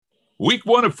Week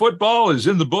one of football is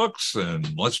in the books,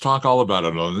 and let's talk all about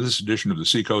it on this edition of the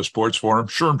Seacoast Sports Forum.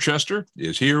 Sherm Chester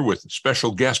is here with special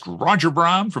guest Roger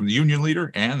Brown from the Union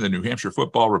Leader and the New Hampshire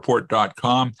Football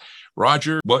Report.com.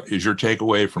 Roger, what is your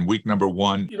takeaway from week number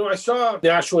one? I saw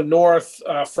Nashua North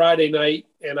Friday night,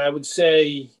 and I would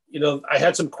say, I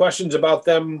had some questions about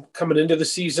them coming into the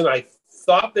season. I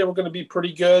thought they were going to be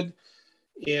pretty good.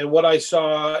 And what I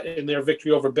saw in their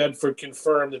victory over Bedford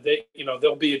confirmed that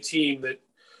they'll be a team that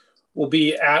will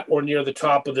be at or near the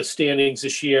top of the standings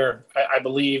this year, I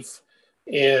believe,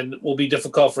 and will be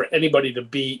difficult for anybody to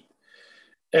beat.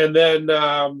 And then,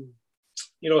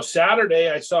 Saturday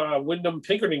I saw a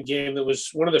Wyndham-Pinkerton game that was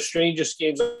one of the strangest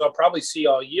games I'll probably see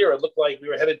all year. It looked like we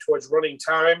were headed towards running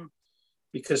time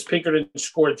because Pinkerton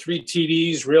scored 3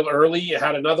 TDs real early. It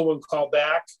had another one called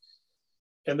back.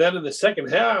 And then in the second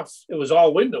half, it was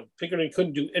all Wyndham. Pinkerton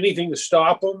couldn't do anything to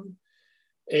stop them.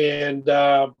 And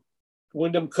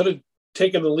Wyndham could have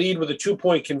taken the lead with a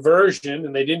 2-point conversion,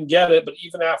 and they didn't get it. But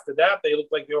even after that, they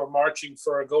looked like they were marching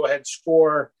for a go-ahead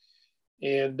score.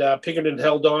 And Pinkerton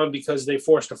held on because they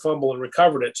forced a fumble and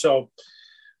recovered it. So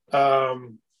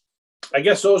I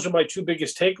guess those are my 2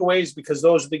 biggest takeaways because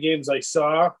those are the games I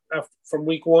saw from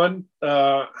week one,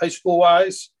 high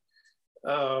school-wise.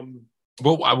 One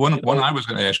I was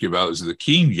going to ask you about is the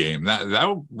Keene game.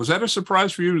 Was that a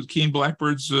surprise for you? The Keene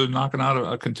Blackbirds knocking out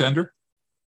a contender?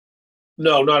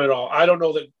 No, not at all. I don't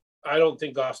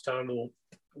think Goffstown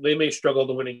they may struggle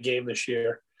to win a game this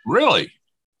year. Really?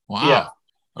 Wow. Yeah.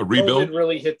 A rebuild? COVID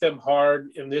really hit them hard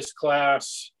in this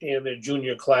class and their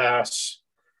junior class.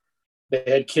 They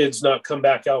had kids not come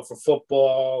back out for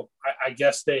football. I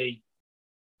guess they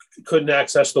couldn't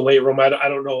access the weight room. I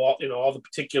don't know all the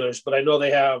particulars, but I know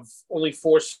they have only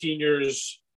 4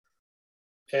 seniors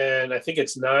and I think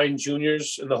it's 9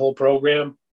 juniors in the whole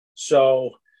program.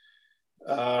 So,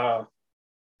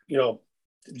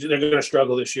 they're going to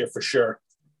struggle this year for sure.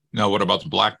 Now, what about the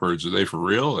Blackbirds? Are they for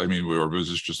real? I mean, was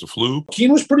this just a fluke?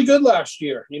 Keene was pretty good last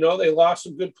year. They lost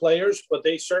some good players, but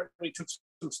they certainly took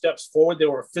some steps forward. They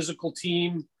were a physical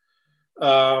team,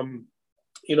 hung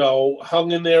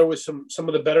in there with some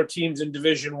of the better teams in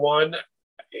Division I.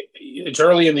 It's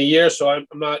early in the year, so I'm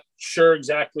not sure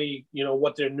exactly,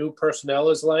 what their new personnel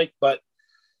is like. But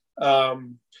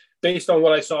based on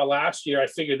what I saw last year, I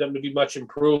figured them to be much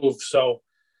improved. So,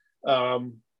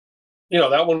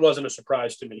 that one wasn't a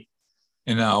surprise to me.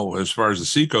 And now, as far as the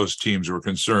Seacoast teams were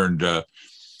concerned, I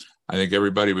think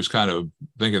everybody was kind of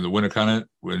thinking the Winnicott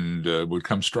would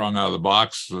come strong out of the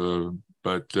box. And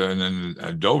then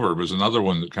Dover was another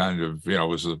one that kind of,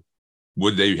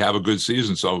 would they have a good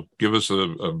season? So give us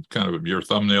a kind of your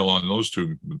thumbnail on those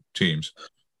 2 teams.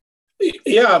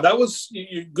 Yeah, that was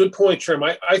a good point,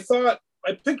 Sherm. I thought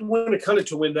I picked Winnicott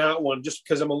to win that one just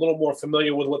because I'm a little more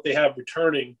familiar with what they have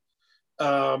returning.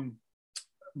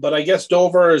 But I guess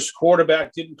Dover's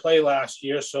quarterback didn't play last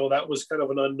year, so that was kind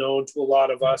of an unknown to a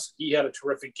lot of us. He had a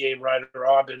terrific game, Ryder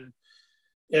Robin.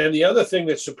 And the other thing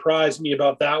that surprised me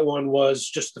about that one was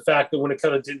just the fact that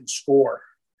Winnicott didn't score.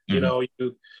 Mm-hmm.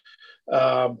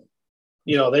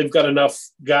 They've got enough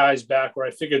guys back where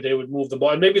I figured they would move the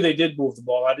ball. And maybe they did move the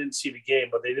ball. I didn't see the game,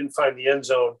 but they didn't find the end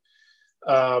zone.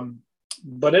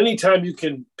 But anytime you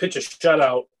can pitch a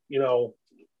shutout,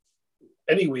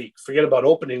 any week, forget about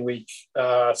opening week,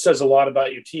 says a lot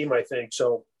about your team, I think.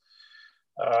 So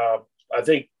I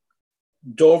think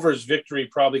Dover's victory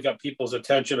probably got people's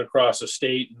attention across the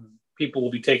state, and people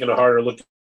will be taking a harder look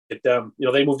at them.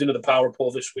 They moved into the power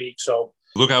poll this week. So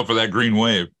look out for that green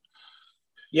wave.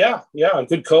 Yeah. A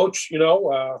good coach,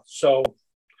 so,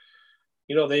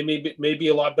 they may be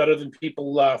a lot better than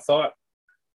people thought.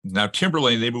 Now,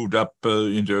 Timberlane, they moved up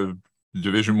into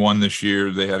Division I this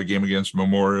year. They had a game against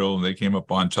Memorial, and they came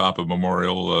up on top of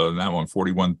Memorial in that one,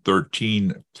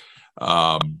 41-13.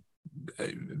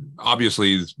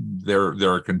 Obviously,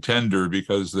 they're a contender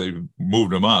because they've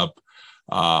moved them up.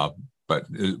 But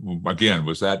again,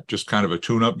 was that just kind of a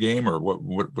tune-up game, or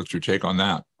what's your take on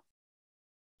that?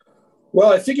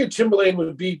 Well, I figured Timberlane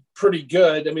would be pretty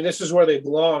good. I mean, this is where they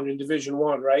belong in Division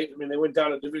I, right? I mean, they went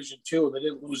down to Division II and they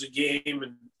didn't lose a game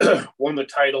and won the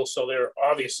title. So they're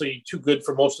obviously too good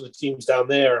for most of the teams down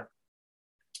there.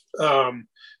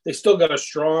 They still got a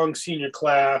strong senior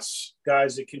class,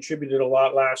 guys that contributed a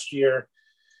lot last year.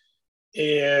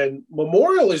 And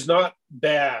Memorial is not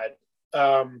bad,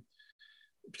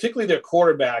 particularly their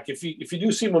quarterback. If you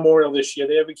do see Memorial this year,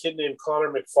 they have a kid named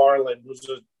Connor McFarland,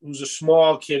 who's a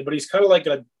small kid, but he's kind of like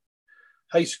a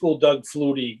high school Doug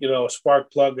Flutie, a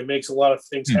spark plug that makes a lot of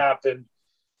things happen.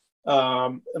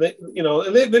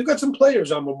 They've got some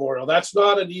players on Memorial. That's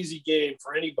not an easy game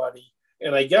for anybody.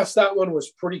 And I guess that one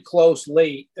was pretty close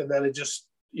late, and then it just,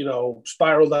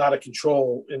 spiraled out of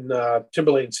control in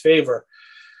Timberlane's favor.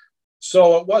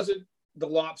 So it wasn't the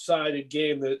lopsided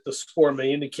game that the score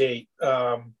may indicate.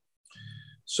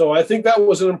 So I think that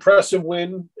was an impressive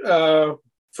win for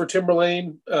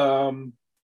Timberlane.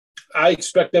 I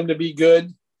expect them to be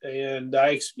good, and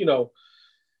I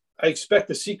expect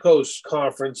the Seacoast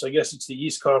Conference, I guess it's the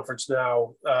East Conference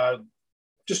now,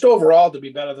 just overall to be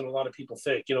better than a lot of people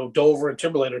think. Dover and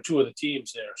Timberlane are two of the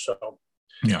teams there. So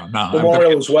yeah, no,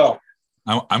 Memorial as well.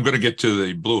 I'm going to get to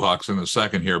the Blue Hawks in a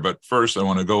second here, but first I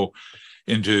want to go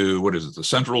into, the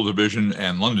Central Division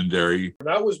and Londonderry.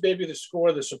 That was maybe the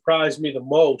score that surprised me the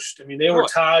most. I mean, they were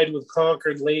tied with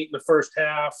Concord late in the first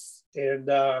half and,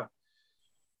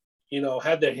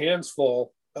 had their hands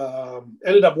full,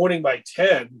 ended up winning by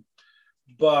 10.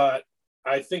 But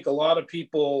I think a lot of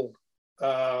people,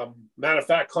 matter of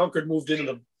fact, Concord moved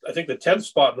into the 10th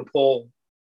spot in the poll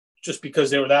just because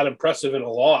they were that impressive in a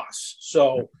loss.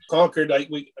 So Concord, I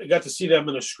got to see them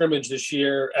in a scrimmage this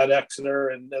year at Exeter,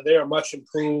 and they are much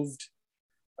improved.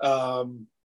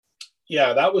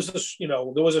 That was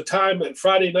there was a time that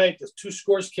Friday night, the two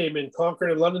scores came in. Concord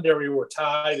and Londonderry were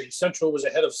tied, and Central was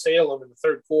ahead of Salem in the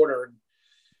third quarter.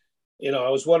 And, I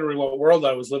was wondering what world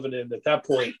I was living in at that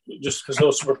point, just because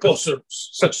those were both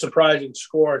such surprising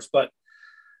scores. But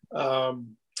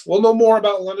we'll know more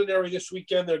about Londonderry this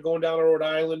weekend. They're going down to Rhode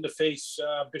Island to face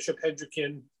Bishop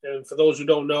Hendricken. And for those who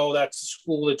don't know, that's the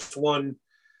school that's won,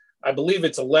 I believe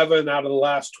it's 11 out of the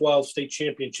last 12 state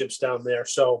championships down there.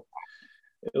 So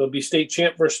it'll be state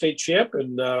champ versus state champ.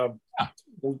 And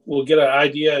we'll get an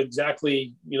idea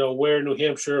exactly, where New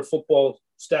Hampshire football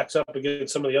stacks up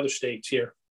against some of the other states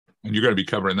here. And you're going to be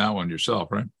covering that one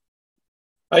yourself, right?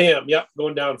 I am. Yep.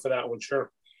 Going down for that one. Sure.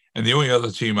 And the only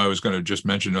other team I was going to just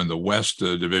mention in the West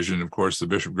Division, of course, the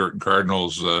Bishop Girton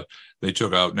Cardinals, they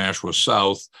took out Nashua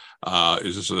South.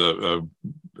 Is this a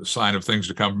sign of things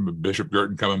to come from Bishop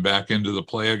Girton coming back into the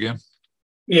play again?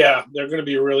 Yeah, they're going to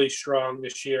be really strong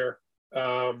this year.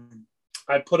 I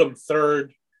put them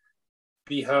third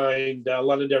behind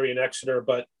Londonderry and Exeter,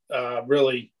 but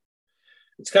really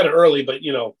it's kind of early, but,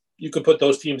 you could put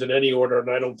those teams in any order,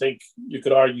 and I don't think you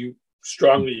could argue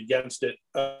strongly against it.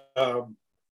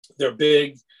 They're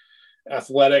big,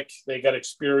 athletic. They got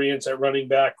experience at running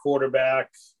back, quarterback,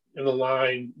 in the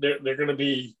line. They're going to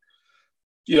be,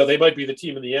 they might be the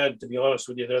team in the end, to be honest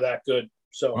with you. They're that good.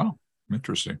 So, wow,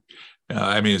 interesting.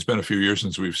 It's been a few years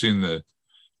since we've seen the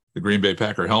Green Bay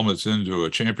Packer helmets into a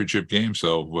championship game.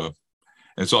 So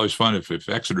it's always fun if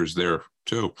Exeter's there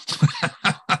too.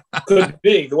 Could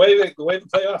be the way the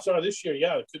playoffs are this year.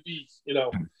 Yeah, it could be,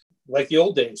 like the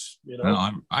old days,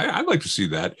 No, I'd like to see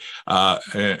that.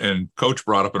 And Coach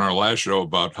brought up in our last show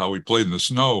about how we played in the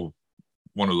snow,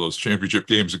 one of those championship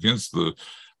games against the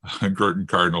Girton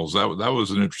Cardinals. That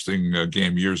was an interesting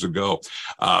game years ago.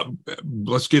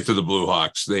 Let's get to the Blue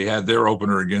Hawks. They had their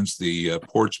opener against the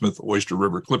Portsmouth Oyster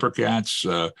River Clipper Cats.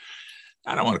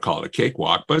 I don't want to call it a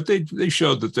cakewalk, but they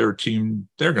showed that their team,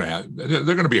 they're going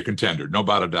to be a contender, no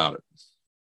doubt about it.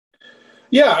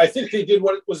 Yeah, I think they did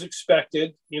what was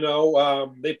expected.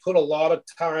 They put a lot of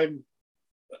time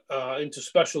into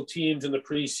special teams in the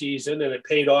preseason, and it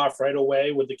paid off right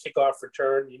away with the kickoff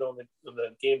return,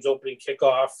 the game's opening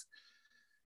kickoff.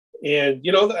 And,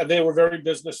 they were very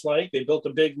businesslike. They built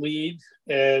a big lead,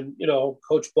 and,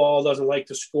 Coach Ball doesn't like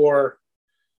to score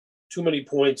too many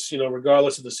points,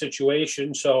 regardless of the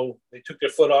situation. So they took their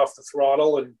foot off the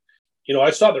throttle. And,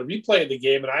 I saw the replay of the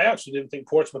game, and I actually didn't think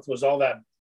Portsmouth was all that,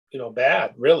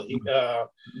 bad, really.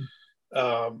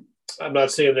 I'm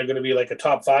not saying they're going to be like a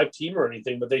top 5 team or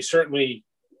anything, but they certainly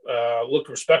looked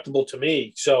respectable to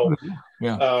me. So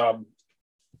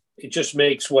it just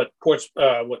makes what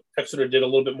Exeter did a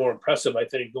little bit more impressive, I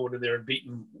think, going in there and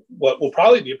beating what will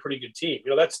probably be a pretty good team.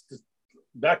 That's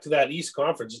back to that East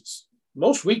Conference. It's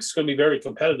most weeks it's going to be very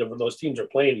competitive when those teams are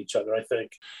playing each other, I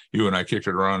think. You and I kicked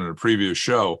it around in a previous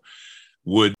show.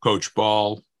 Would Coach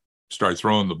Ball start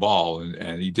throwing the ball?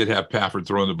 And he did have Pafford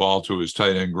throwing the ball to his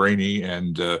tight end Graney,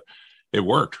 and it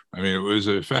worked. It was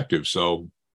effective. So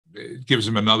it gives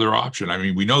him another option.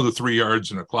 We know the 3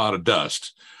 yards in a cloud of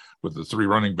dust with the 3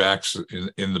 running backs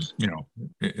in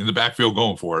the backfield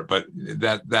going for it, but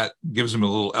that gives him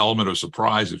a little element of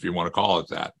surprise, if you want to call it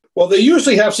that. Well, they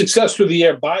usually have success through the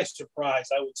air by surprise,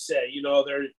 I would say.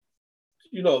 They're,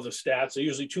 the stats. They're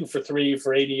usually 2 for 3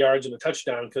 for 80 yards and a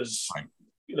touchdown because,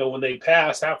 when they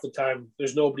pass, half the time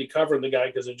there's nobody covering the guy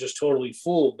because they're just totally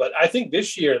fooled. But I think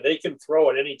this year they can throw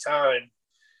at any time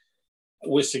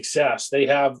with success. They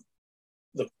have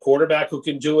the quarterback who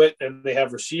can do it, and they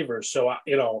have receivers. So,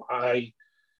 I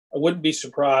I wouldn't be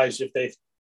surprised if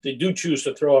they do choose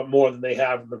to throw it more than they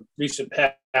have in the recent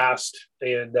past.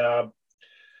 And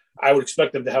I would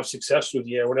expect them to have success through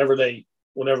the air whenever they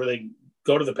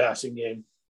go to the passing game.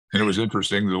 And it was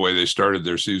interesting the way they started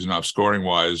their season off scoring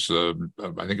wise. I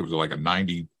think it was like a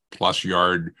 90+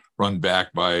 yard run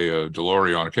back by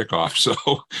Delory on a kickoff. So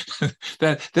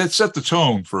that set the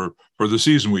tone for the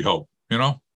season, we hope,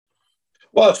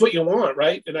 Well, it's what you want,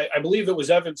 right? And I believe it was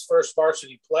Evan's first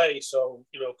varsity play. So,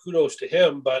 kudos to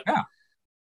him. But yeah.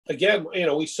 Again,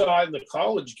 we saw in the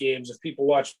college games, if people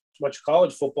watched much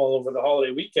college football over the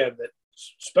holiday weekend, that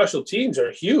special teams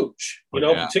are huge,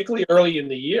 particularly early in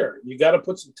the year. You got to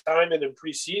put some time in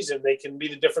preseason. They can be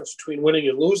the difference between winning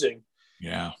and losing.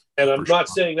 Yeah. And I'm not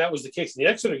saying that was the case in the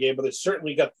Exeter game, but it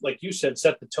certainly got, like you said,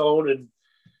 set the tone and,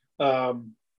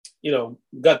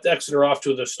 got the Exeter off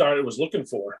to the start it was looking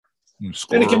for.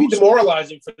 And it can be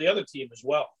demoralizing for the other team as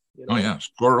well. Oh, yeah.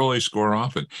 Score early, score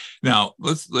often. Now,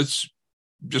 let's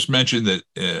just mention that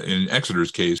in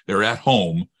Exeter's case, they're at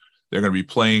home. They're going to be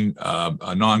playing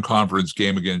a non-conference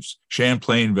game against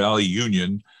Champlain Valley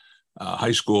Union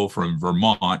High School from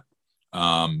Vermont.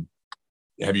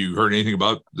 Have you heard anything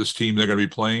about this team they're going to be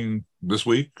playing this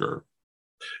week? Or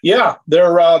yeah,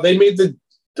 they made the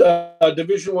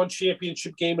Division I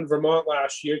championship game in Vermont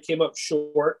last year. Came up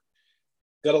short.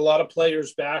 Got a lot of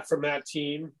players back from that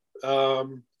team.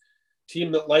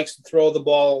 Team that likes to throw the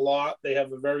ball a lot. They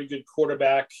have a very good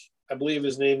quarterback. I believe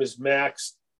his name is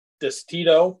Max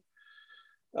Destito.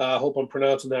 I hope I'm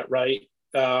pronouncing that right.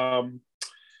 And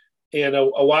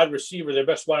a wide receiver, their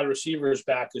best wide receiver is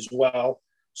back as well.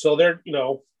 So they're,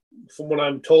 from what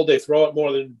I'm told, they throw it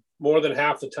more than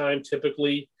half the time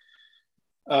typically.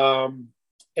 And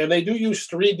they do use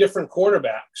 3 different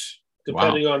quarterbacks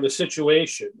depending on the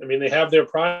situation. I mean, they have their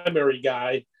primary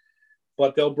guy,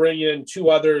 but they'll bring in 2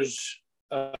 others,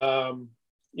 to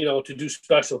do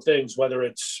special things, whether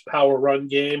it's power run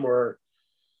game or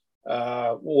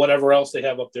whatever else they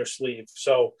have up their sleeve.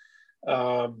 So,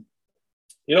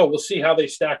 we'll see how they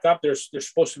stack up. They're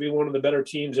supposed to be one of the better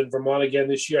teams in Vermont again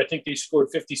this year. I think they scored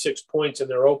 56 points in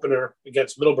their opener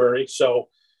against Middlebury. So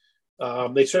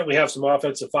they certainly have some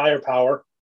offensive firepower.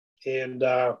 And,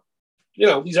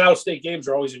 these out-of-state games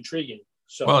are always intriguing.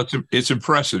 So, well, it's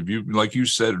impressive. Like you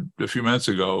said a few minutes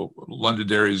ago,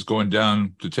 Londonderry is going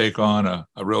down to take on a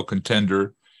real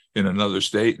contender in another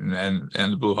state and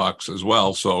the Blue Hawks as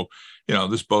well. So,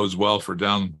 this bodes well for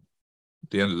down at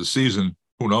the end of the season.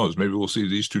 Who knows? Maybe we'll see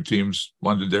these 2 teams,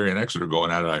 Londonderry and Exeter,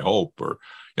 going at it, I hope. Or,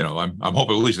 I'm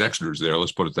hoping at least Exeter's there.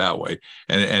 Let's put it that way.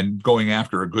 And going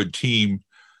after a good team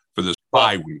for this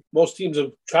bye week. Most teams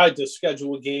have tried to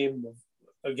schedule a game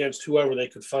against whoever they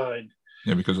could find.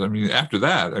 Yeah, because, after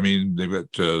that, they've got,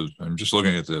 I'm just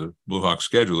looking at the Blue Hawks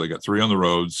schedule. They got 3 on the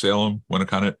road, Salem,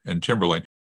 Winnicott, and Timberlane.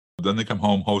 Then they come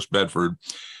home, host Bedford.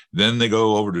 Then they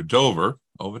go over to Dover.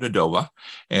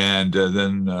 And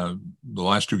then the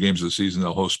last 2 games of the season,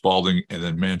 they'll host Spalding and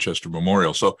then Manchester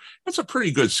Memorial. So that's a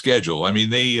pretty good schedule.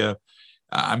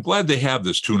 I'm glad they have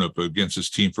this tune-up against this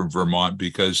team from Vermont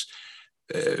because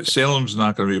Salem's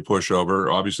not going to be a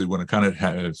pushover. Obviously, when it kind of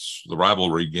has the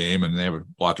rivalry game and they have a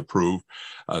lot to prove,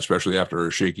 especially after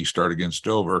a shaky start against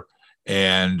Dover.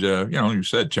 And, you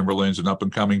said Timberlane's an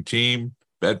up-and-coming team.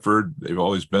 Bedford, they've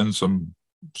always been some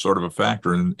sort of a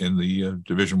factor in the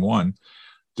Division I.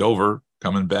 Dover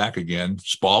coming back again.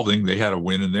 Spalding, they had a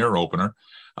win in their opener.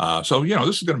 So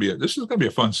this is going to be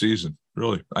a fun season.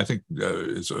 Really, I think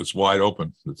it's wide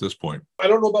open at this point. I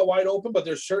don't know about wide open, but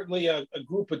there's certainly a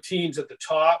group of teams at the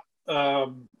top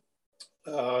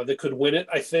that could win it.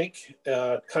 I think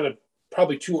kind of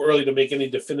probably too early to make any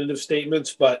definitive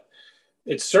statements, but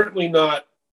it's certainly not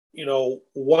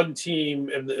one team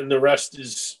and the rest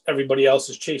is everybody else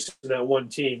is chasing that one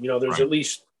team. There's at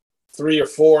least 3 or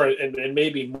 4 and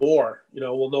maybe more.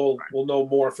 We'll know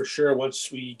more for sure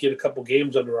once we get a couple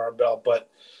games under our belt. But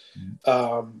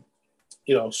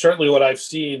certainly what I've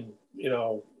seen,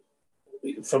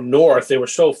 from North, they were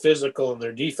so physical and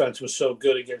their defense was so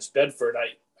good against Bedford.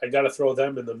 I got to throw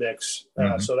them in the mix.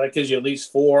 So that gives you at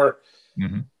least 4.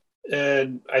 Mm-hmm.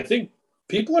 And I think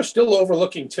people are still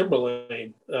overlooking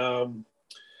Timberlane.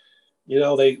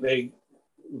 They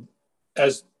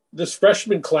as this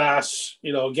freshman class,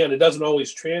 again, it doesn't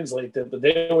always translate that, but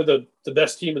they were the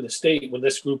best team in the state when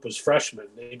this group was freshmen.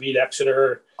 They beat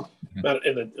Exeter in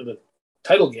the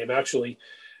title game, actually.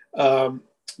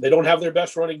 They don't have their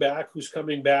best running back who's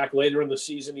coming back later in the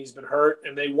season. He's been hurt,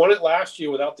 and they won it last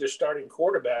year without their starting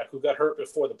quarterback who got hurt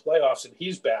before the playoffs, and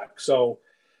he's back. So,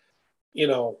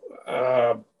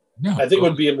 I think it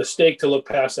would be a mistake to look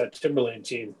past that Timberlane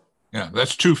team. Yeah,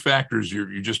 that's two factors.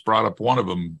 You just brought up one of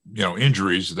them,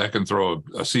 injuries that can throw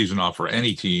a season off for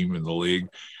any team in the league.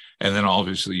 And then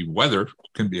obviously weather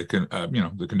can be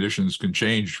the conditions can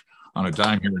change on a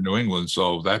dime here in New England.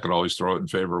 So that could always throw it in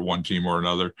favor of one team or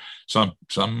another.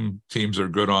 Some teams are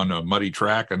good on a muddy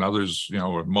track and others,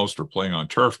 or most are playing on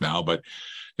turf now, but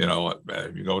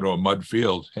if you go to a mud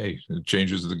field, hey, it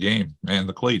changes the game and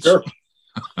the cleats. Sure.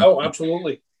 Oh,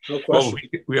 absolutely. No question.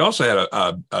 Well, we also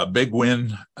had a big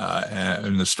win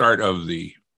in the start of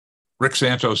the Rick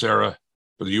Santos era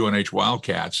for the UNH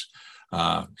Wildcats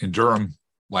in Durham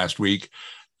last week.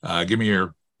 Give me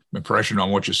your impression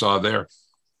on what you saw there.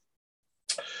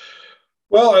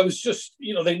 Well, I was just,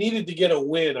 they needed to get a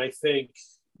win, I think,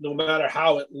 no matter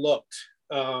how it looked,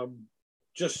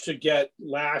 just to get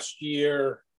last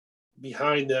year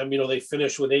behind them. They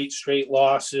finished with 8 straight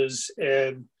losses,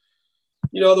 and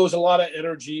there was a lot of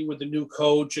energy with the new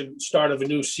coach and start of a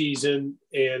new season.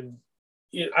 And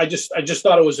I just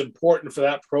thought it was important for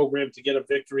that program to get a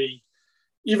victory,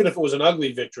 even if it was an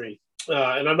ugly victory.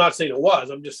 And I'm not saying it was.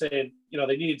 I'm just saying,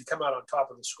 they needed to come out on top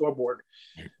of the scoreboard.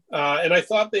 And I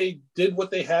thought they did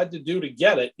what they had to do to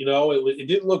get it. It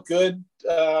didn't look good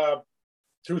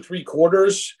through 3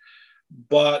 quarters,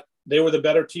 but they were the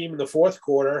better team in the fourth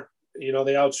quarter. They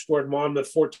outscored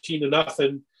Monmouth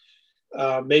 14-0.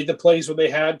 Made the plays when they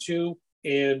had to,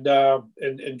 and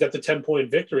got the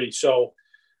 10-point victory. So,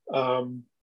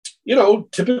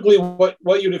 typically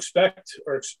what you'd expect,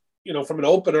 or from an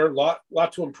opener, lot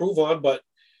to improve on. But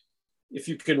if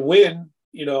you can win,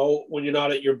 when you're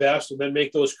not at your best, and then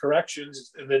make those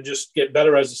corrections, and then just get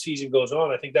better as the season goes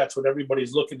on, I think that's what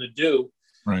everybody's looking to do.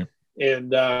 Right.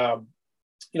 And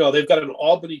they've got an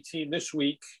Albany team this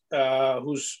week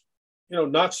who's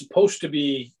not supposed to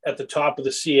be at the top of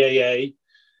the CAA.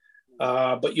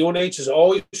 But UNH has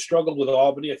always struggled with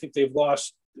Albany. I think they've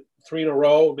lost 3 in a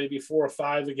row, maybe 4 or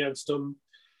 5 against them.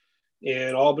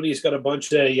 And Albany's got a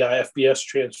bunch of FBS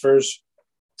transfers.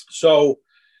 So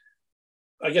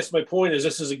I guess my point is,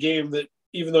 this is a game that,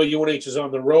 even though UNH is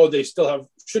on the road, they still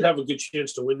should have a good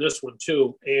chance to win this one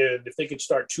too. And if they could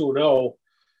start 2-0,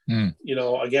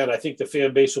 again, I think the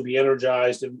fan base will be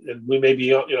energized, and we may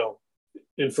be,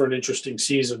 in for an interesting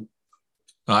season.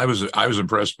 I was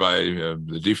impressed by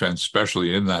the defense,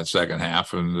 especially in that second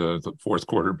half and the fourth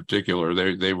quarter in particular.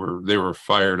 They were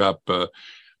fired up.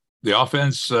 The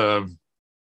offense, I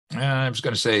was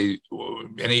going to say,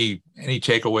 any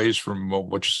takeaways from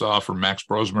what you saw from Max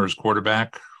Brosmer as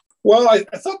quarterback? Well, I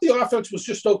thought the offense was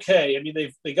just okay. I mean,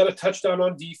 they got a touchdown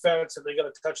on defense, and they got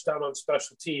a touchdown on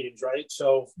special teams, right?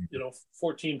 So,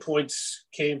 14 points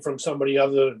came from some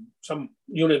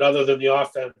unit other than the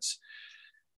offense.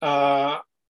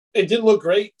 It didn't look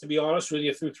great, to be honest with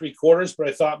you, through 3 quarters, but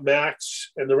I thought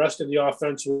Max and the rest of the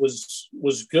offense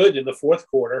was good in the fourth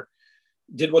quarter,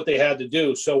 did what they had to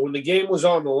do. So when the game was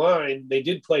on the line, they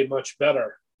did play much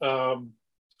better.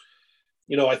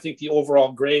 I think the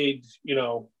overall grade,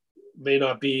 may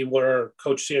not be where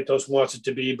Coach Santos wants it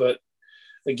to be, but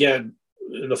again,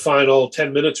 in the final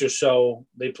 10 minutes or so,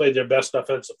 they played their best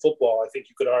offensive football, I think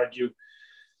you could argue.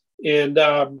 And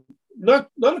not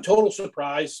a total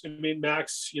surprise. I mean,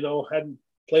 Max, hadn't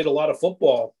played a lot of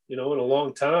football, in a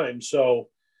long time. So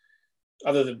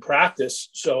other than practice.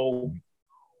 So,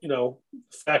 the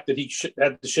fact that he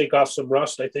had to shake off some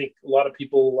rust, I think a lot of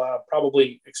people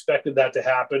probably expected that to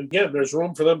happen. Again, there's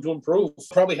room for them to improve.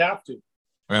 Probably have to.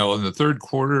 Well, in the third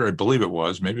quarter, I believe it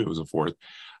was, maybe it was the fourth,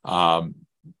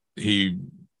 he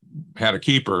had a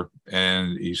keeper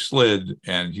and he slid,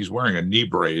 and he's wearing a knee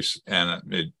brace, and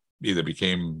it either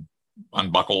became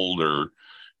unbuckled or,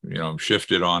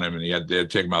 shifted on him, and they had to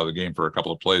take him out of the game for a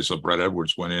couple of plays. So Brett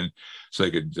Edwards went in so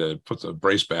they could put the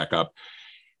brace back up.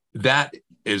 That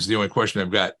is the only question I've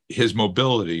got. His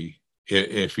mobility,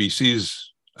 if he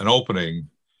sees an opening,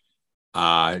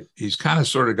 he's kind of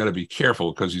sort of got to be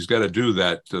careful, because he's got to do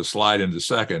that to slide into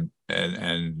second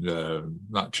and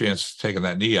not chance taking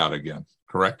that knee out again.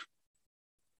 Correct?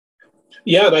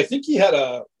 Yeah, and I think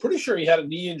pretty sure he had a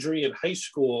knee injury in high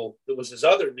school. That was his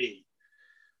other knee.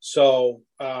 So,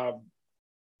 I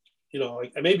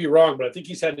may be wrong, but I think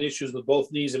he's had issues with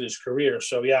both knees in his career.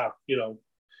 So, yeah,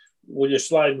 when you're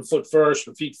sliding foot first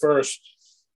or feet first,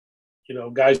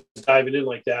 guys diving in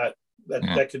like that,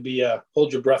 that could be a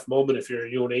hold your breath moment if you're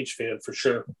a UNH fan, for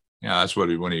sure. Yeah, that's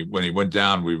what when he went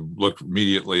down, we looked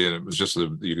immediately, and it was just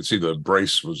you could see the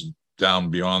brace was down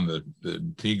beyond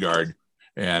the T guard,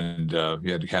 and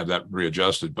he had to have that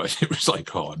readjusted. But it was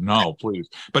like, oh no, please!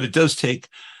 But it does take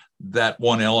that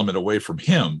one element away from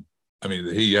him. I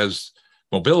mean, he has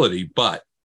mobility, but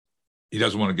he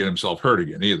doesn't want to get himself hurt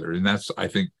again either, and that's, I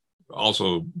think,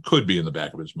 also could be in the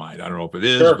back of his mind. I don't know if it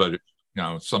is, Sure. but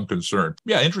some concern.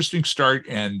 Yeah, interesting start,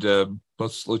 and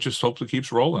let's just hope it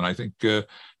keeps rolling. I think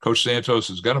Coach Santos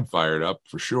has got him fired up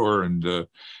for sure, and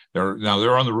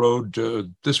they're on the road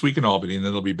this week in Albany, and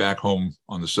then they'll be back home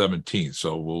on the 17th.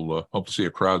 So we'll hope to see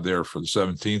a crowd there for the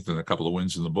 17th and a couple of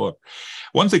wins in the book.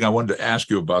 One thing I wanted to ask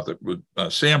you about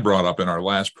that Sam brought up in our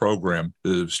last program,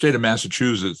 the state of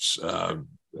Massachusetts.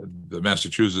 The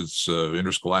Massachusetts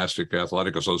Interscholastic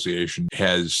Athletic Association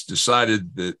has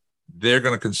decided that they're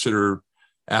going to consider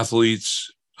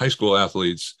athletes, high school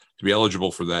athletes, to be eligible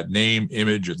for that name,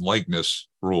 image, and likeness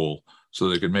rule, so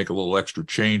they can make a little extra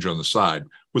change on the side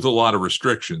with a lot of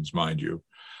restrictions, mind you.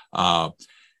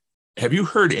 Have you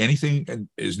heard anything? And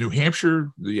is New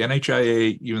Hampshire, the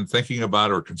NHIA, even thinking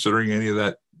about or considering any of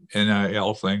that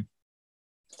NIL thing?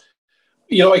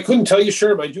 I couldn't tell you,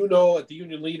 Sherm. I do know at the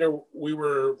Union Leader, we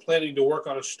were planning to work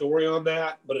on a story on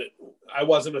that, but I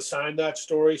wasn't assigned that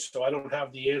story, so I don't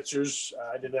have the answers.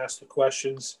 I didn't ask the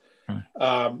questions.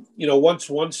 Once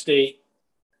one state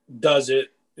does it,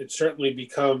 it certainly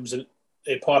becomes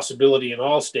a possibility in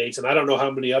all states, and I don't know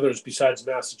how many others besides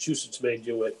Massachusetts may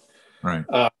do it. Right.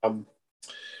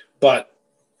 But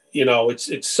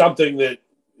it's something that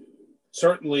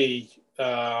certainly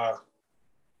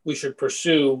we should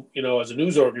pursue, as a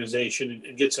news organization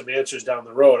and get some answers down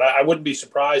the road. I wouldn't be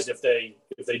surprised if they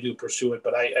do pursue it,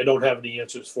 but I don't have any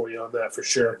answers for you on that for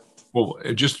sure. Well,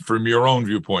 just from your own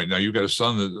viewpoint, now you've got a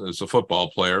son that's a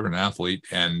football player, an athlete,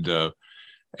 and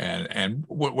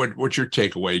what's your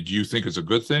takeaway? Do you think it's a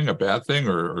good thing, a bad thing,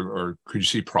 or could you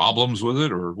see problems with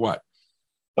it, or what?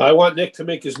 I want Nick to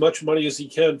make as much money as he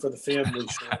can for the family.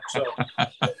 So.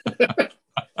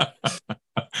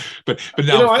 But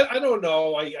now, I don't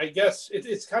know. I guess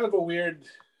it's kind of a weird.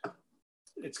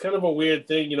 It's kind of a weird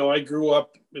thing. I grew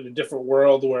up in a different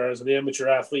world where as an amateur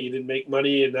athlete, you didn't make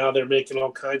money, and now they're making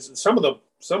all kinds of some of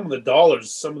the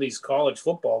dollars some of these college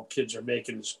football kids are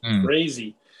making is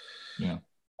crazy. Yeah.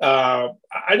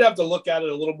 I'd have to look at it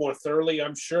a little more thoroughly.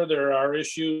 I'm sure there are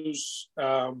issues.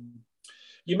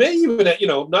 You may even,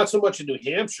 not so much in New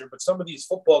Hampshire, but some of these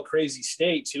football crazy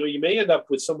states, you may end up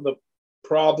with some of the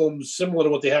problems similar to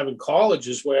what they have in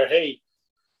colleges where, hey,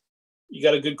 you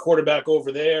got a good quarterback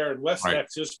over there in West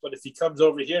Texas, but if he comes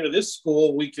over here to this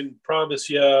school, we can promise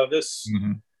you this,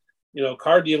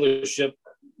 car dealership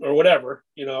or whatever,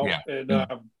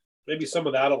 and maybe some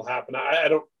of that will happen.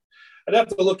 I'd have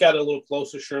to look at it a little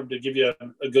closer, Sherm, to give you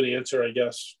a good answer, I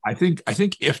guess. I think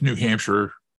if New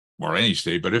Hampshire, or any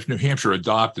state, but if New Hampshire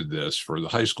adopted this for the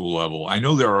high school level, I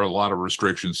know there are a lot of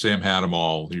restrictions. Sam had them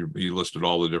all. He listed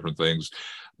all the different things.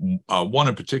 One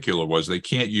in particular was they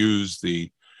can't use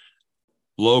the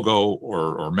logo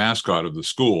or mascot of the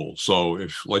school. So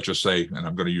if, let's just say, and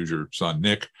I'm going to use your son,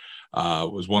 Nick,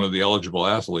 was one of the eligible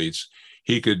athletes,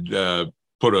 he could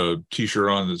put a T-shirt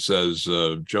on that says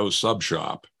Joe's Sub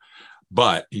Shop,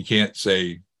 but he can't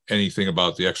say anything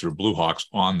about the Exeter Blue Hawks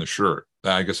on the shirt.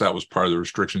 I guess that was part of the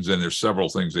restrictions. And there's several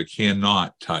things they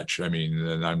cannot touch. I mean,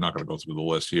 and I'm not going to go through the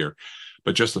list here,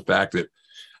 but just the fact that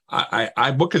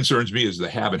what concerns me is the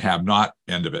have and have not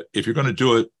end of it. If you're going to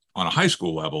do it on a high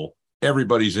school level,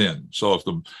 everybody's in. So if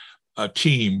a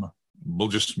team, we'll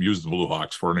just use the Blue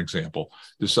Hawks for an example,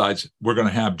 decides we're going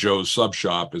to have Joe's Sub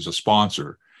Shop as a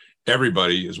sponsor,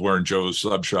 everybody is wearing Joe's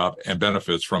Sub Shop and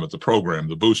benefits from it. The program,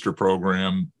 the booster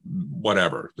program,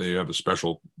 whatever. They have a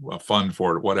special fund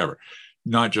for it, whatever.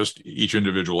 Not just each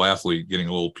individual athlete getting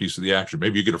a little piece of the action.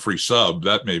 Maybe you get a free sub,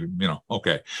 that may,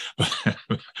 okay. But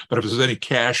if there's any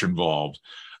cash involved,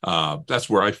 that's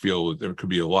where I feel that there could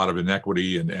be a lot of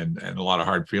inequity and a lot of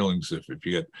hard feelings if you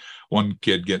get one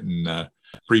kid getting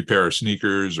free pair of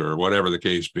sneakers or whatever the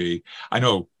case be. I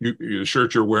know the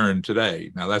shirt you're wearing today,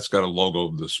 now that's got a logo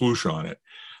of the swoosh on it.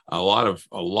 A lot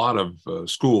of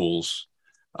schools,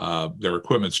 their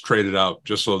equipment's traded out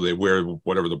just so they wear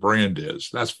whatever the brand is.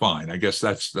 That's fine. I guess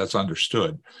that's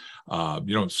understood.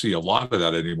 You don't see a lot of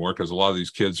that anymore because a lot of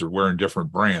these kids are wearing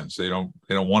different brands. They don't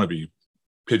want to be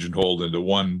pigeonholed into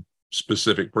one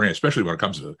specific brand, especially when it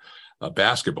comes to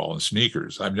basketball and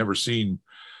sneakers. I've never seen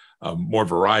more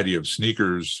variety of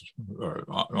sneakers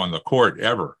on the court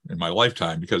ever in my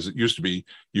lifetime, because it used to be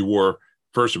you wore,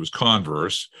 first it was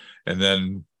Converse, and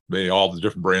then all the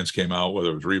different brands came out, whether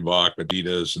it was Reebok,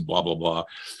 Adidas, and blah, blah, blah.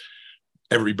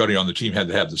 Everybody on the team had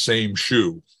to have the same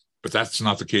shoe, but that's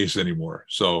not the case anymore.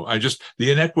 So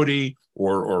the inequity,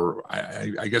 or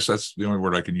I guess that's the only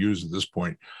word I can use at this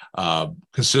point,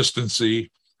 consistency.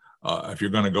 If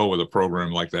you're going to go with a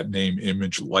program like that, name,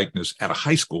 image, likeness at a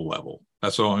high school level,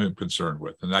 that's all I'm concerned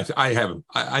with. And I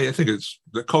think it's,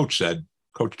 Coach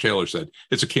Taylor said,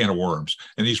 it's a can of worms,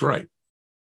 and he's right.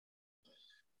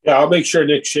 Yeah, I'll make sure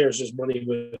Nick shares his money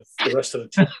with the rest of the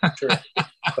team. Sure.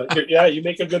 But yeah, you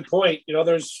make a good point.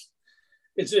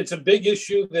 It's a big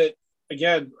issue that,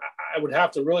 again, I would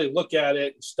have to really look at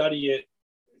it and study it,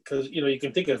 because, you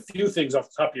can think of a few things off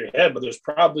the top of your head, but there's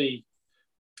probably,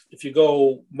 if you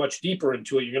go much deeper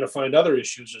into it, you're going to find other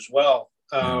issues as well.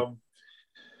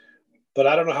 But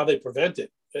I don't know how they prevent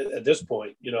it at this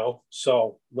point,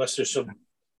 so unless there's some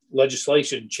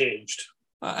legislation changed.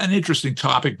 An interesting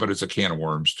topic, but it's a can of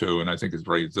worms too. And I think it's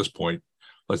right at this point,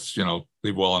 let's,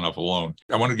 leave well enough alone.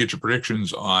 I want to get your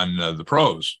predictions on the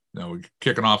pros. We're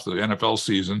kicking off the NFL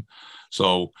season.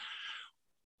 So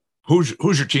who's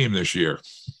your team this year?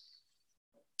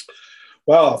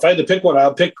 Well, if I had to pick one,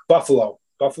 I'll pick Buffalo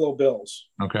Bills.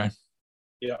 Okay.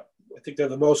 Yeah. I think they're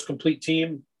the most complete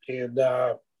team. And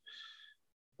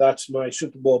that's my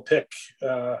Super Bowl pick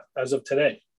as of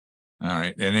today. All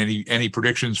right. And any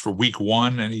predictions for week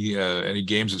one? Any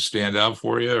games that stand out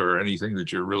for you, or anything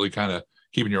that you're really kind of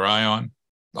keeping your eye on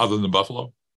other than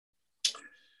Buffalo?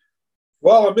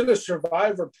 Well, I'm in a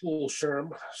survivor pool,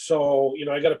 Sherm. So,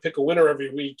 I got to pick a winner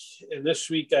every week. And this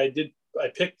week I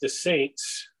picked the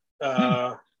Saints.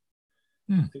 I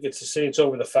think it's the Saints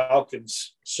over the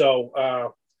Falcons.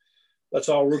 So let's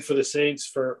all root for the Saints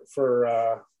for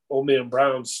old man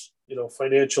Brown's,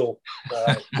 financial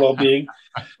well-being.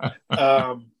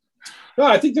 No,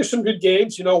 I think there's some good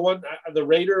games. The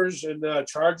Raiders and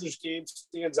Chargers game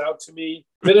stands out to me.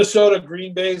 Minnesota,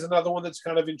 Green Bay is another one that's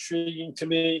kind of intriguing to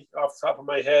me off the top of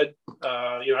my head.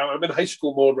 I'm in high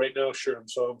school mode right now, Sherm,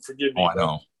 so forgive me.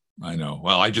 Oh, I know.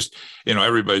 Well, I just,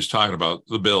 everybody's talking about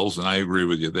the Bills, and I agree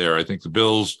with you there. I think the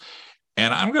Bills,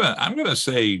 and I'm gonna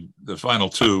say the final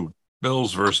two,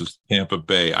 Bills versus Tampa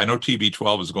Bay. I know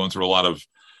TB12 is going through a lot of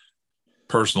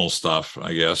personal stuff,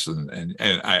 I guess, and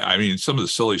I mean, some of the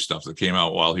silly stuff that came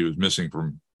out while he was missing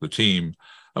from the team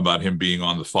about him being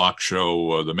on the Fox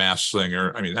show, the Masked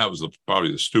Singer. I mean, that was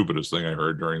probably the stupidest thing I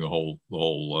heard during the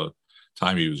whole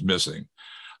time he was missing.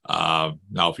 Now,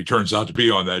 if he turns out to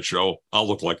be on that show, I'll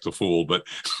look like the fool, but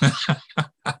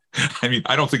I mean,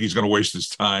 I don't think he's going to waste his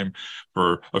time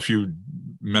for a few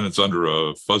minutes under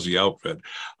a fuzzy outfit.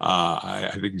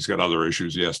 I think he's got other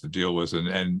issues he has to deal with.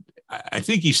 And I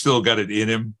think he's still got it in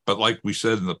him. But like we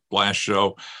said in the last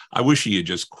show, I wish he had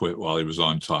just quit while he was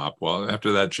on top. Well,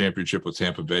 after that championship with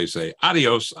Tampa Bay, say,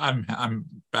 adios, I'm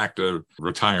back to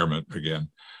retirement again.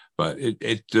 But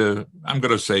I'm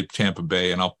going to say Tampa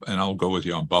Bay, and I'll go with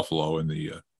you on Buffalo in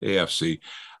the AFC.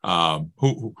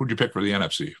 Who'd you pick for the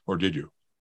NFC, or did you?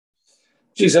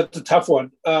 Geez, that's a tough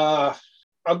one.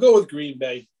 I'll go with Green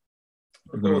Bay.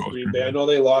 I know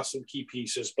they lost some key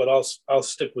pieces, but I'll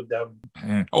stick with them.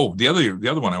 And, the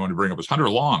other one I want to bring up was Hunter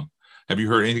Long. Have you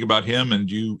heard anything about him?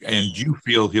 And you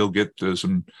feel he'll get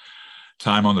some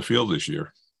time on the field this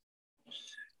year?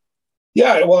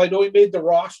 Yeah, well, I know he made the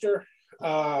roster.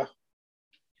 I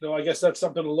guess that's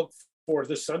something to look for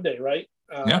this Sunday, right?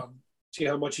 See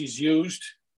how much he's used.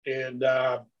 And,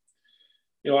 I'd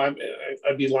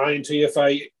be lying to you if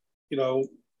I,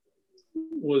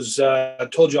 was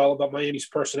told you all about Miami's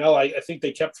personnel. I think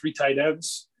they kept 3 tight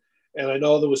ends. And I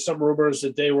know there was some rumors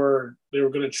that they were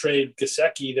going to trade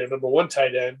Gesicki, their number 1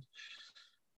 tight end,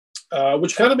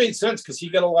 which kind of made sense because he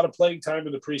got a lot of playing time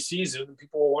in the preseason. And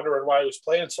people were wondering why he was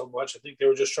playing so much. I think they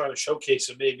were just trying to showcase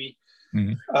him maybe.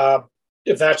 Mm-hmm.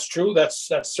 If that's true, that's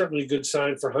certainly a good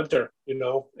sign for Hunter,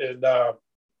 and I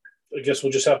guess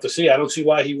we'll just have to see. I don't see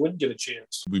why he wouldn't get a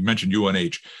chance. We mentioned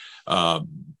UNH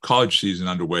college season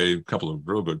underway, a couple of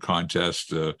real good contests.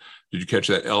 Did you catch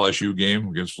that LSU game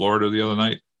against Florida the other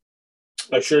night?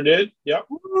 I sure did. Yep.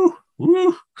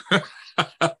 Woo.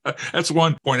 That's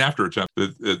one point after attempt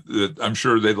that I'm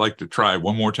sure they'd like to try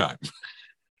one more time.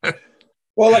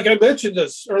 Well, like I mentioned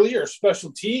this earlier,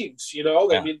 special teams,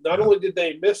 I mean, not only did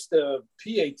they miss the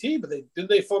PAT, but didn't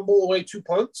they fumble away 2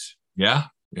 punts? Yeah.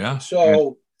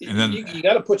 So and then you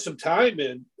got to put some time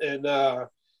in. And,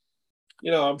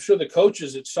 I'm sure the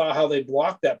coaches that saw how they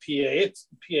blocked that PAT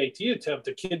attempt,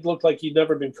 the kid looked like he'd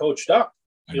never been coached up.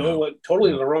 Went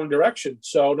totally in the wrong direction.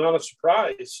 So not a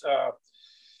surprise.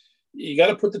 You got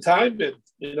to put the time in,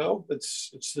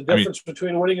 it's the difference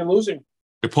between winning and losing.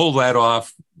 To pull that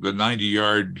off, the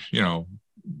 90-yard,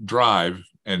 drive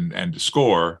and to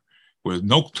score with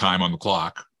no time on the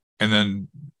clock, and then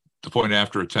the point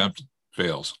after attempt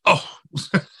fails. Oh,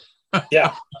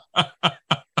 yeah.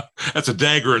 That's a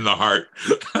dagger in the heart.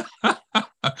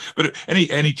 But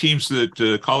any teams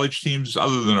that college teams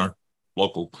other than our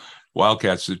local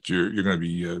Wildcats that you're going to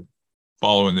be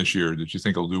following this year that you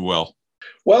think will do well?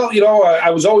 Well,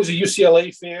 I was always a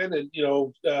UCLA fan, and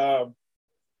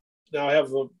now I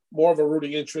have more of a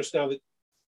rooting interest now that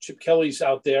Chip Kelly's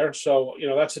out there. So,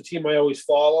 that's a team I always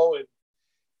follow. And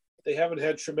they haven't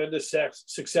had tremendous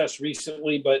success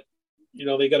recently, but,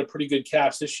 they got a pretty good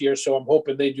cast this year. So I'm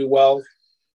hoping they do well.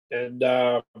 And,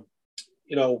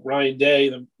 Ryan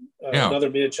Day, another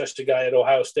Manchester guy at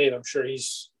Ohio State, I'm sure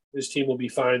his team will be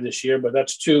fine this year. But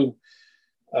that's two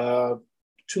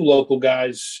local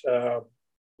guys,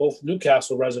 both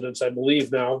Newcastle residents, I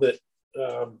believe now, that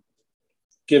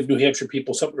give New Hampshire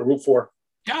people something to root for.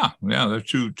 Yeah, they're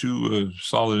two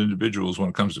solid individuals when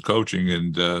it comes to coaching,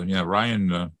 and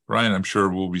Ryan, I'm sure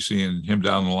we'll be seeing him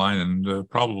down the line, and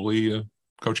probably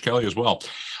Coach Kelly as well.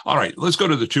 All right, let's go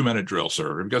to the 2-minute drill,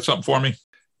 sir. Have you got something for me?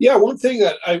 Yeah, one thing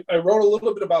that I wrote a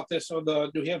little bit about this on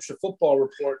the New Hampshire football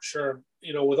report, Sherm.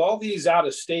 With all these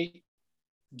out-of-state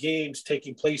games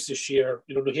taking place this year,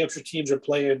 New Hampshire teams are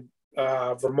playing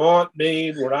Vermont,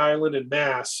 Maine, Rhode Island, and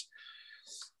Mass.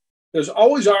 There's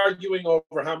always arguing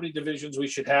over how many divisions we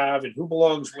should have and who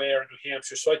belongs where in New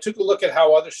Hampshire. So I took a look at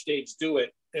how other states do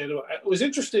it. And it was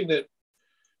interesting that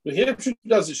New Hampshire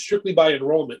does it strictly by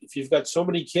enrollment. If you've got so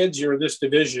many kids, you're in this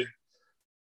division.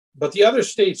 But the other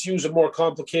states use a more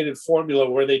complicated formula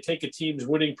where they take a team's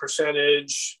winning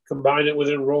percentage, combine it with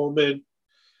enrollment,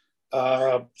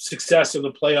 success in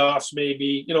the playoffs,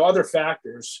 maybe, other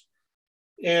factors.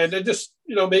 And it just,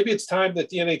 maybe it's time that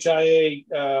the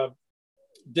NHIA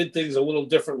did things a little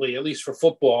differently, at least for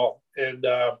football, and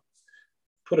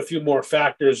put a few more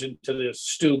factors into the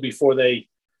stew before they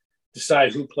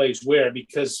decide who plays where.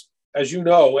 Because, as you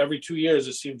know, every 2 years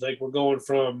it seems like we're going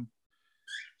from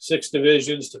 6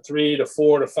 divisions to 3 to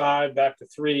 4 to 5 back to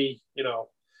 3.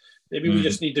 Maybe we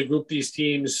just need to group these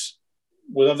teams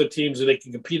with other teams that they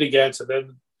can compete against, and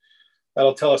then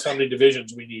that'll tell us how many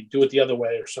divisions we need. Do it the other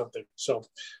way or something. So,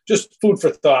 just food for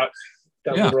thought.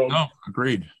 Down the road. No,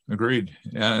 agreed.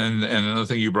 And another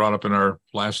thing you brought up in our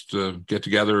last get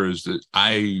together is that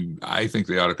I think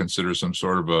they ought to consider some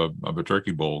sort of a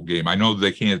turkey bowl game. I know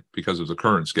they can't because of the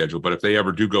current schedule, but if they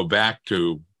ever do go back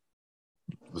to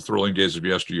the thrilling days of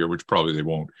yesteryear, which probably they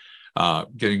won't,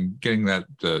 getting that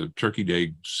Turkey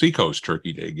Day, Seacoast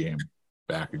Turkey Day game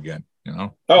back again.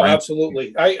 Oh,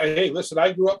 absolutely. Hey, listen,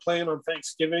 I grew up playing on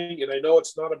Thanksgiving, and I know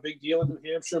it's not a big deal in New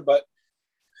Hampshire, but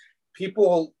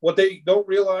people, what they don't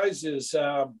realize is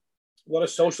what a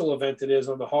social event it is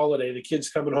on the holiday. The kids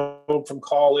coming home from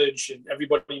college and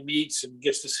everybody meets and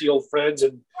gets to see old friends.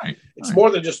 And it's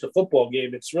more than just a football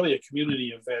game. It's really a community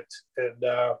event. And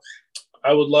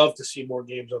I would love to see more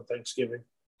games on Thanksgiving.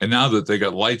 And now that they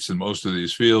got lights in most of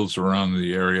these fields around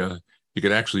the area, you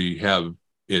could actually have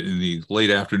it in the late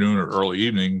afternoon or early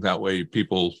evening. That way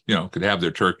people, could have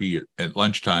their turkey at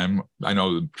lunchtime. I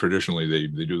know that traditionally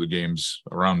they do the games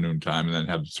around noontime and then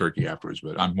have the turkey afterwards,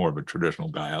 but I'm more of a traditional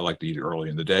guy. I like to eat it early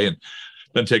in the day and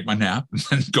then take my nap and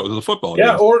then go to the football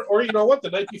game. Or you know what,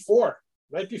 the night before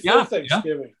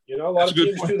Thanksgiving. A lot of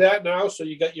teams do that now. So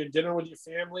you got your dinner with your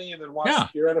family and then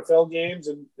watch your NFL games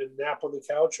and nap on the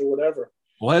couch or whatever.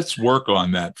 Let's work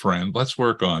on that, friend. Let's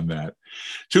work on that.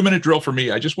 2-minute drill for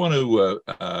me. I just want to,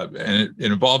 and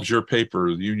it involves your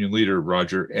paper, the Union Leader,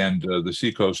 Roger, and the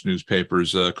Seacoast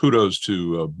newspapers. Kudos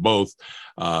to both.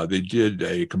 They did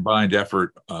a combined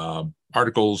effort,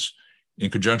 articles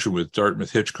in conjunction with Dartmouth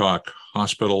Hitchcock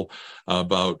Hospital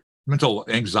about mental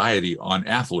anxiety on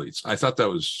athletes. I thought that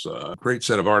was a great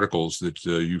set of articles that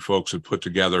you folks had put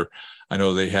together. I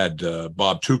know they had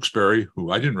Bob Tewksbury,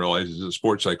 who I didn't realize is a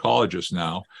sports psychologist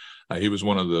now. He was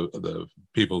one of the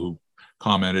people who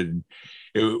commented.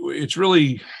 It's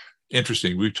really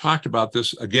interesting. We've talked about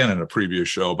this again in a previous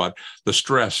show about the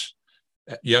stress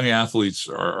young athletes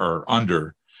are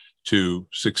under to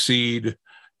succeed,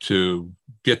 to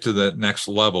get to the next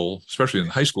level, especially in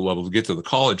the high school level, to get to the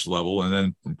college level. And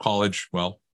then from college,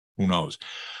 well, who knows?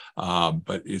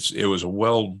 But it was a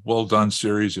well done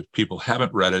series. If people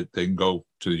haven't read it, they can go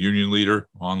to the Union Leader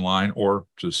online or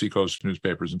to the Seacoast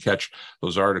newspapers and catch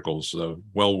those articles.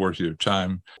 Well worth your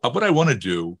time. What I want to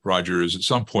do, Roger, is at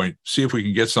some point see if we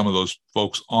can get some of those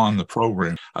folks on the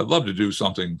program. I'd love to do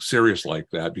something serious like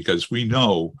that because we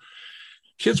know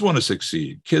kids want to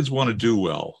succeed. Kids want to do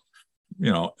well.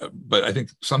 But I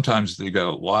think sometimes they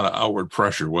got a lot of outward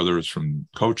pressure, whether it's from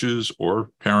coaches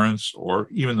or parents or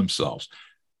even themselves.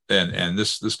 And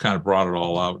this kind of brought it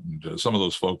all out. And some of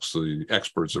those folks, the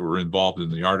experts that were involved in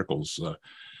the articles,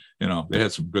 they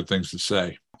had some good things to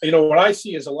say. What I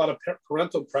see is a lot of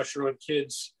parental pressure on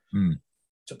kids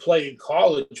to play in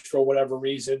college for whatever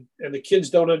reason. And the kids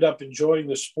don't end up enjoying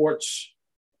the sports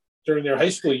during their high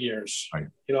school years. Right.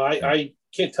 I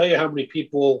can't tell you how many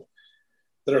people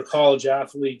that are college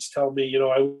athletes tell me,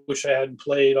 I wish I hadn't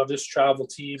played on this travel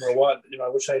team or what. I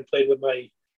wish I had played with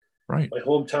my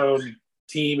hometown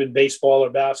team in baseball or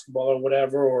basketball or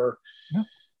whatever, or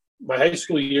my high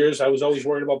school years, I was always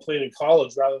worried about playing in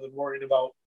college rather than worrying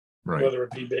about whether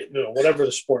it be, whatever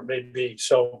the sport may be.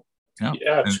 So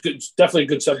it's good. It's definitely a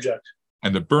good subject.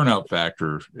 And the burnout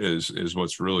factor is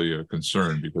what's really a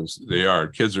concern, because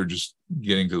kids are just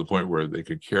getting to the point where they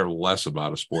could care less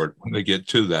about a sport when they get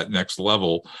to that next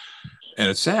level. And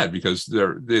it's sad, because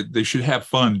they should have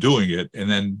fun doing it and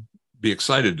then be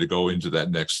excited to go into that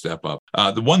next step up.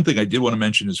 The one thing I did want to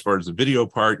mention as far as the video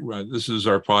part, this is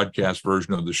our podcast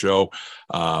version of the show,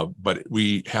 but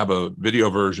we have a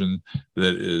video version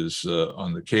that is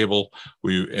on the cable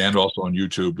and also on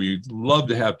YouTube. We'd love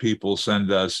to have people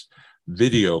send us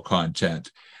video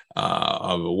content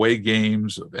of away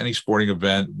games, of any sporting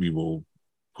event. We will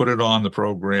put it on the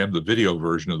program, the video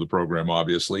version of the program,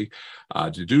 obviously.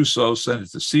 To do so, send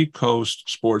it to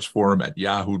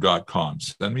seacoastsportsforum@yahoo.com.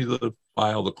 Send me the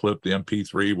file, the clip, the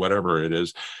MP3, whatever it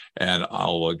is, and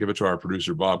I'll give it to our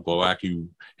producer, Bob Glowacki, who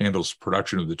handles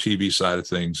production of the TV side of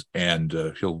things, and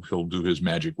he'll do his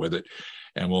magic with it,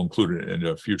 and we'll include it in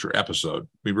a future episode.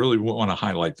 We really want to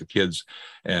highlight the kids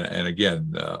and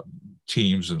again,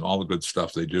 teams and all the good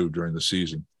stuff they do during the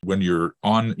season. When you're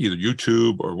on either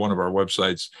YouTube or one of our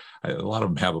websites, a lot of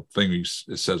them have a thing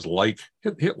that says like.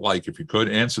 Hit like if you could,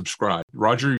 and subscribe.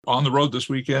 Roger, on the road this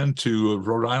weekend to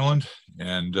Rhode Island,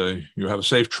 and you have a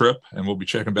safe trip, and we'll be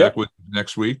checking back with you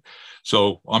next week.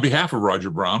 So on behalf of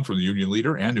Roger Brown from the Union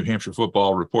Leader and New Hampshire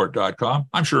Football Report.com,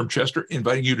 I'm Sherm Chester,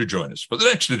 inviting you to join us for the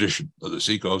next edition of the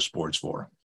Seacoast Sports Forum.